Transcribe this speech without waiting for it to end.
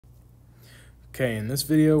Okay, in this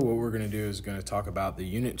video, what we're going to do is going to talk about the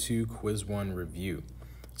Unit 2 Quiz 1 review.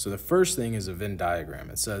 So the first thing is a Venn diagram.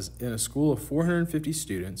 It says, in a school of 450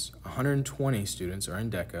 students, 120 students are in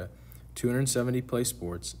DECA, 270 play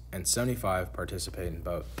sports, and 75 participate in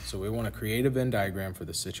both. So we want to create a Venn diagram for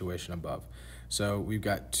the situation above. So we've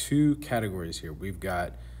got two categories here. We've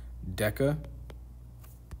got DECA,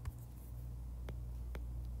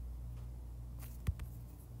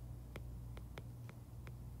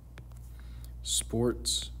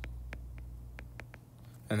 sports,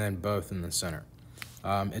 and then both in the center.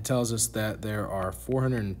 It tells us that there are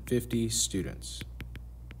 450 students.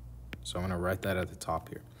 So I'm going to write that at the top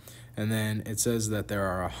here. And then it says that there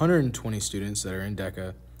are 120 students that are in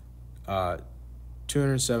DECA,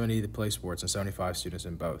 270 that play sports, and 75 students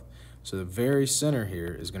in both. So the very center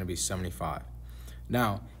here is going to be 75.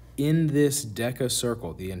 Now, in this DECA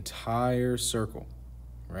circle, the entire circle,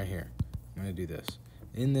 right here, I'm going to do this.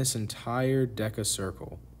 In this entire DECA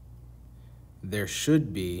circle, there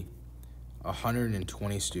should be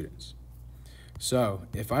 120 students. So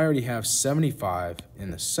if I already have 75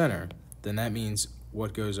 in the center, then that means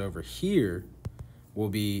what goes over here will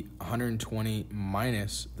be 120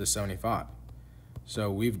 minus the 75.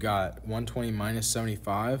 So we've got 120 minus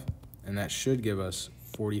 75, and that should give us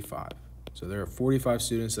 45. So there are 45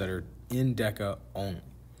 students that are in DECA only.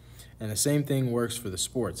 And the same thing works for the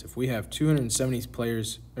sports. If we have 270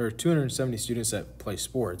 players or 270 students that play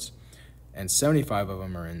sports, and 75 of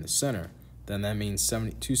them are in the center, then that means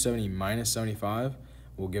 270 minus 75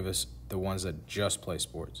 will give us the ones that just play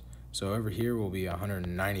sports. So over here will be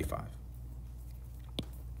 195.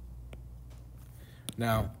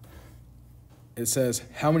 Now, it says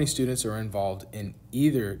how many students are involved in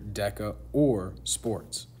either DECA or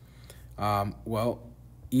sports. Well,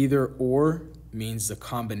 either or means the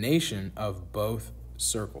combination of both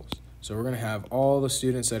circles. So we're going to have all the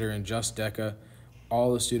students that are in just DECA,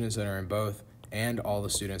 all the students that are in both, and all the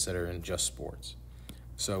students that are in just sports.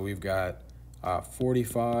 So we've got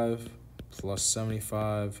 45 plus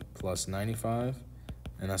 75 plus 95,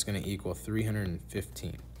 and that's going to equal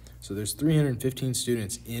 315. So there's 315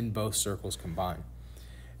 students in both circles combined.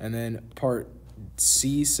 And then part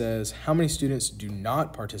C says how many students do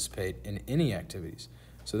not participate in any activities.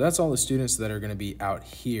 So that's all the students that are going to be out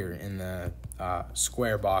here in the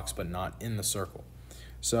square box, but not in the circle.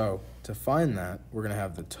 So to find that, we're going to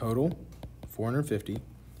have the total, 450,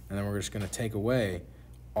 and then we're just going to take away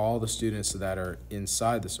all the students that are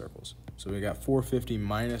inside the circles. So we got 450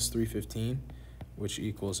 minus 315, which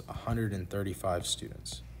equals 135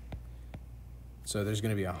 students. So there's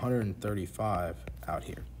going to be 135 out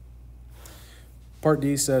here. Part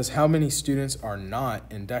D says how many students are not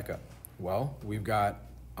in DECA? Well, we've got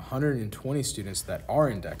 120 students that are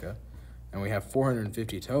in DECA, and we have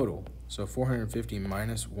 450 total. So 450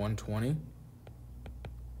 minus 120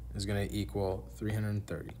 is going to equal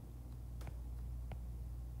 330.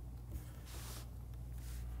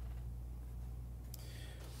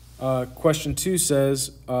 Question 2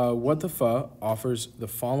 says, what the pho offers the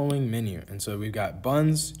following menu? And so we've got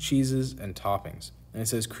buns, cheeses, and toppings. And it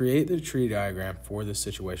says, create the tree diagram for this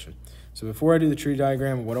situation. So before I do the tree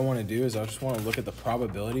diagram, what I want to do is I just want to look at the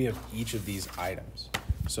probability of each of these items.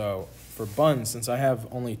 So for buns, since I have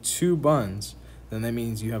only 2 buns, then that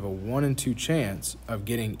means you have a 1 in 2 chance of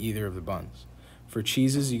getting either of the buns. For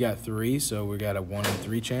cheeses, you got 3, so we got a 1 in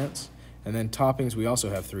 3 chance. And then toppings, we also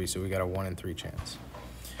have 3, so we got a 1 in 3 chance.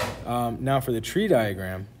 Now for the tree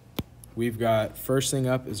diagram, we've got, first thing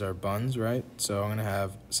up is our buns, right? So I'm going to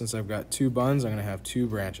have, since I've got 2 buns, I'm going to have 2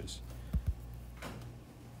 branches.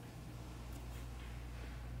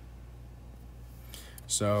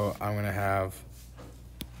 So I'm going to have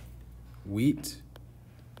wheat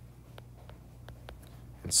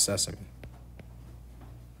and sesame.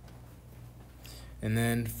 And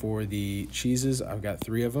then for the cheeses, I've got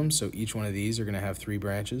 3 of them, so each one of these are going to have 3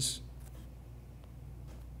 branches.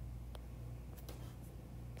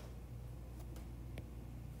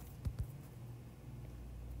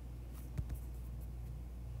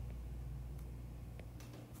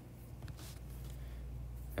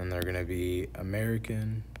 And they're going to be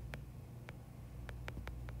American,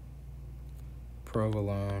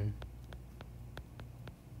 provolone,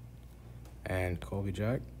 and Colby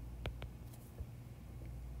Jack.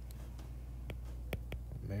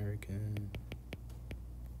 American.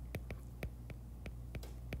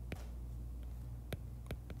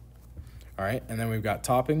 All right, and then we've got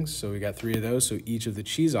toppings. So we got 3 of those. So each of the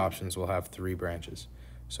cheese options will have 3 branches.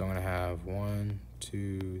 So I'm going to have 1,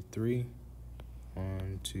 2, 3.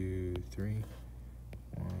 1, 2, 3.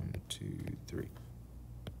 1, 2, 3.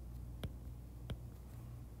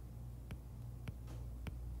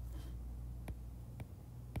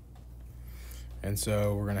 And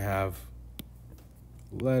so we're gonna have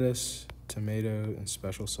lettuce, tomato, and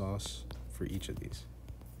special sauce for each of these.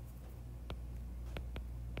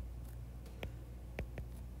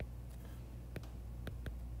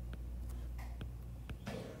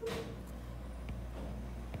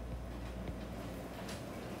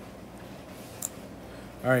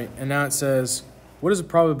 All right, and now it says, what is the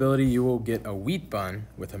probability you will get a wheat bun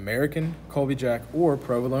with American, Colby Jack, or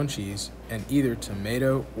provolone cheese and either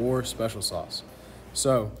tomato or special sauce?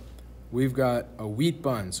 So we've got a wheat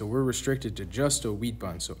bun, so we're restricted to just a wheat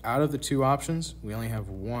bun. So out of the two options, we only have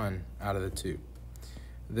one out of the two.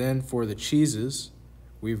 Then for the cheeses,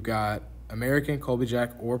 we've got American, Colby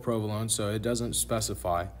Jack, or provolone, so it doesn't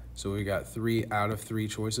specify. So we got 3 out of 3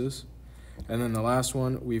 choices. And then the last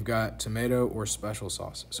one, we've got tomato or special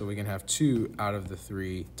sauce. So we can have 2 out of the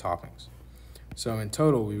 3 toppings. So in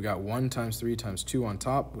total, we've got 1 times 3 times 2 on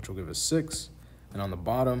top, which will give us 6. And on the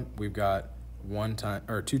bottom, we've got 2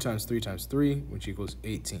 times 3 times 3, which equals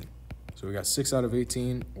 18. So we got 6 out of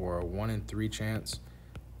 18, or a 1 in 3 chance,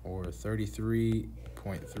 or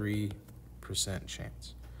 33.3%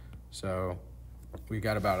 chance. So we've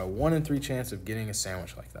got about a 1 in 3 chance of getting a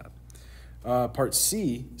sandwich like that. Part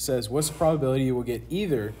C says, what's the probability you will get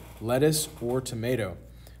either lettuce or tomato?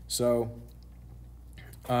 So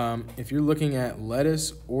if you're looking at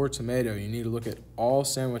lettuce or tomato, you need to look at all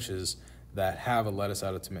sandwiches that have a lettuce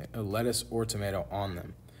or tomato on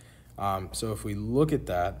them. So if we look at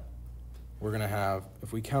that, we're going to have,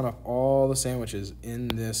 if we count up all the sandwiches in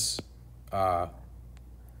this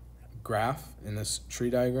graph, in this tree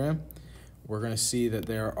diagram, we're going to see that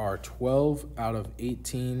there are 12 out of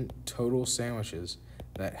 18 total sandwiches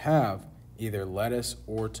that have either lettuce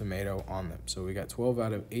or tomato on them. So we got 12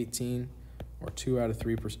 out of 18, or 2 out of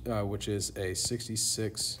 3, which is a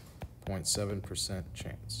 66.7%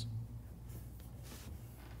 chance.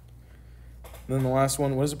 And then the last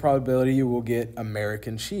one, what is the probability you will get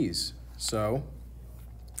American cheese? So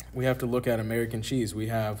we have to look at American cheese. We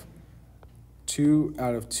have 2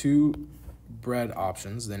 out of 2 bread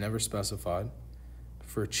options. They never specified.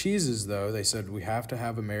 For cheeses, though, they said we have to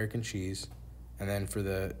have American cheese. And then for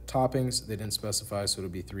the toppings, they didn't specify, so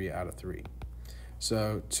it'll be 3 out of 3.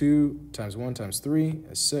 So 2 times 1 times 3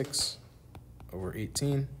 is 6 over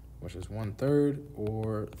 18, which is 1/3,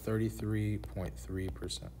 or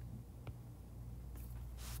 33.3%.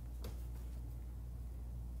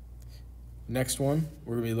 Next one,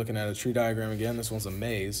 we're going to be looking at a tree diagram again. This one's a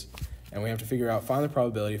maze. And we have to figure out, find the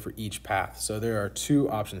probability for each path. So there are 2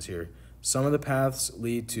 options here. Some of the paths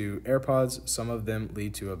lead to AirPods, some of them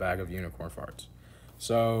lead to a bag of unicorn farts.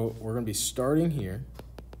 So we're gonna be starting here,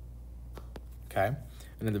 okay?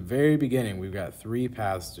 And at the very beginning, we've got 3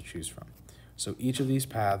 paths to choose from. So each of these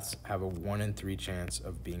paths have a 1 in 3 chance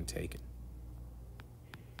of being taken.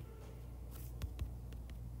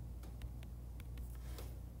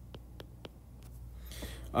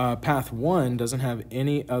 Path 1 doesn't have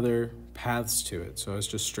any other paths to it, so it's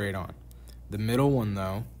just straight on. The middle one,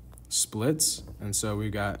 though, splits, and so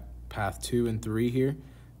we've got path 2 and 3 here.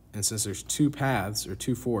 And since there's 2 paths, or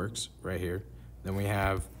 2 forks right here, then we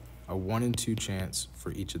have a 1 in 2 chance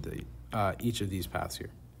for each of these paths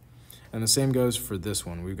here. And the same goes for this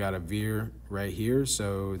one. We've got a veer right here,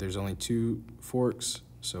 so there's only 2 forks,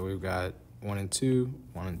 so we've got 1 in 2,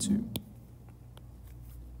 1 in 2.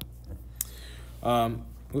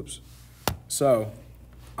 So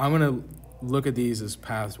I'm going to look at these as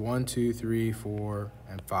paths 1, 2, 3, 4,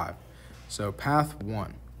 and 5. So path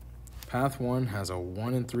 1. Path 1 has a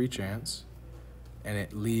 1 in 3 chance, and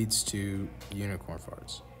it leads to unicorn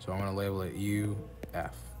farts. So I'm going to label it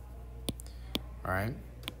UF. All right.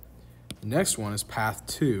 Next one is path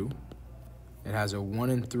 2. It has a 1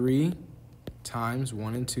 in 3 times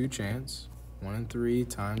 1 in 2 chance. 1 in 3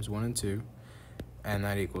 times 1 in 2. And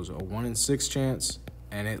that equals a 1 in 6 chance,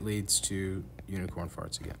 and it leads to unicorn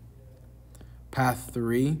farts again. Path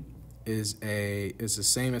 3 is the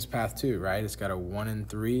same as path 2, right? It's got a 1 in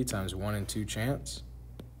 3 times 1 in 2 chance.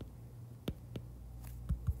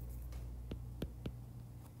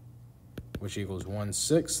 Which equals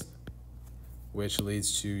 1/6, which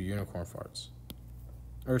leads to unicorn farts.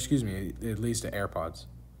 Or excuse me, it leads to AirPods.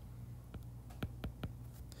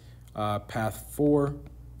 Path 4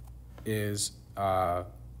 is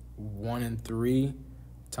 1 in 3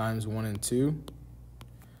 times 1 in 2.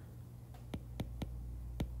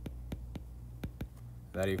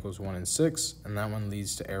 That equals 1 in 6, and that one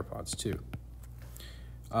leads to AirPods too.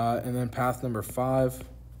 And then path number 5,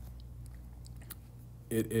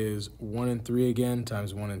 it is 1 in 3 again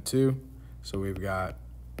times 1 in 2. So we've got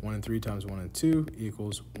 1 in 3 times 1 in 2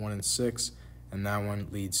 equals 1 in 6, and that one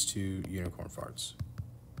leads to unicorn farts.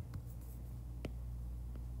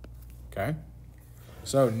 okay?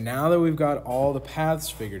 So now that we've got all the paths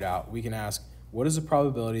figured out, we can ask, what is the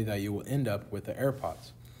probability that you will end up with the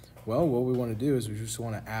AirPods? Well, what we want to do is we just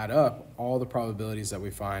want to add up all the probabilities that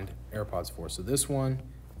we find AirPods for. So this one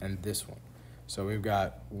and this one. So we've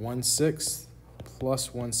got 1/6 plus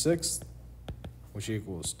 1/6, which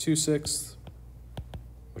equals 2/6,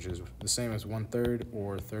 which is the same as 1/3,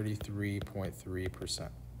 or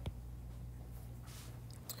 33.3%.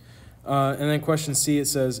 And then question C, it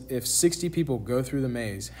says, if 60 people go through the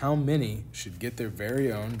maze, how many should get their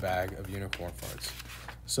very own bag of unicorn farts?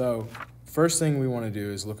 So first thing we want to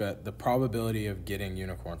do is look at the probability of getting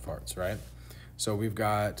unicorn farts, right? So we've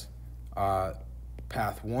got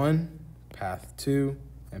path 1, path 2,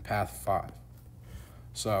 and path 5.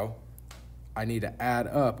 So I need to add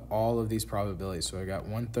up all of these probabilities. So I got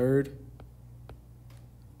 1/3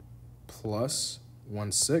 plus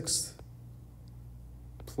 1/6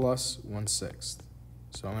 plus 1/6.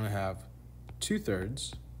 So I'm going to have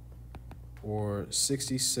 2/3, or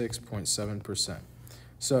 66.7%.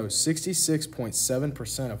 So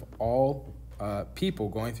 66.7% of all people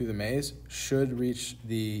going through the maze should reach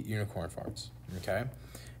the unicorn farts, okay?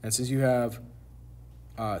 And since you have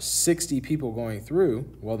 60 people going through,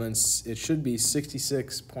 well then it should be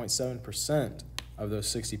 66.7% of those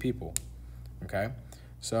 60 people, okay?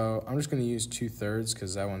 So I'm just going to use 2/3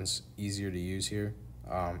 because that one's easier to use here.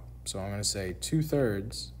 So I'm going to say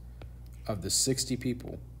 2/3 of the 60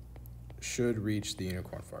 people should reach the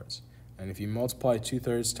unicorn farts. And if you multiply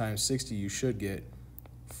 2/3 times 60, you should get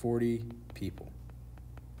 40 people.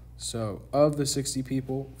 So of the 60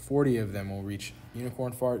 people, 40 of them will reach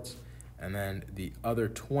unicorn farts, and then the other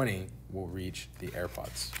 20 will reach the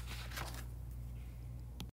AirPods.